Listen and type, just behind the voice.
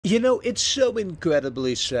You know, it's so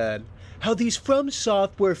incredibly sad how these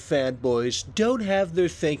FromSoftware fanboys don't have their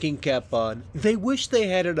thinking cap on. They wish they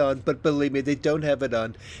had it on, but believe me, they don't have it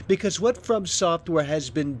on. Because what FromSoftware has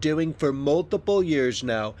been doing for multiple years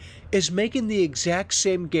now is making the exact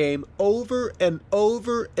same game over and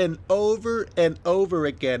over and over and over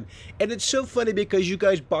again. And it's so funny because you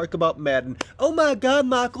guys bark about Madden. Oh my God,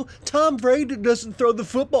 Michael, Tom Brady doesn't throw the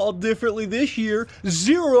football differently this year.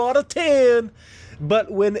 0 out of 10.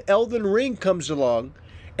 But when Elden Ring comes along,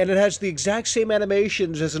 and it has the exact same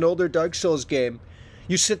animations as an older Dark Souls game,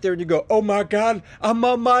 you sit there and you go, oh my God, I'm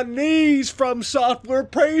on my knees, FromSoftware,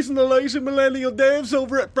 praising the lazy millennial devs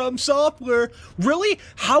over at FromSoftware. Really?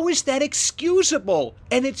 How is that excusable?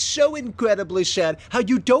 And it's so incredibly sad how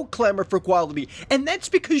you don't clamor for quality. And that's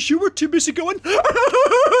because you were too busy going,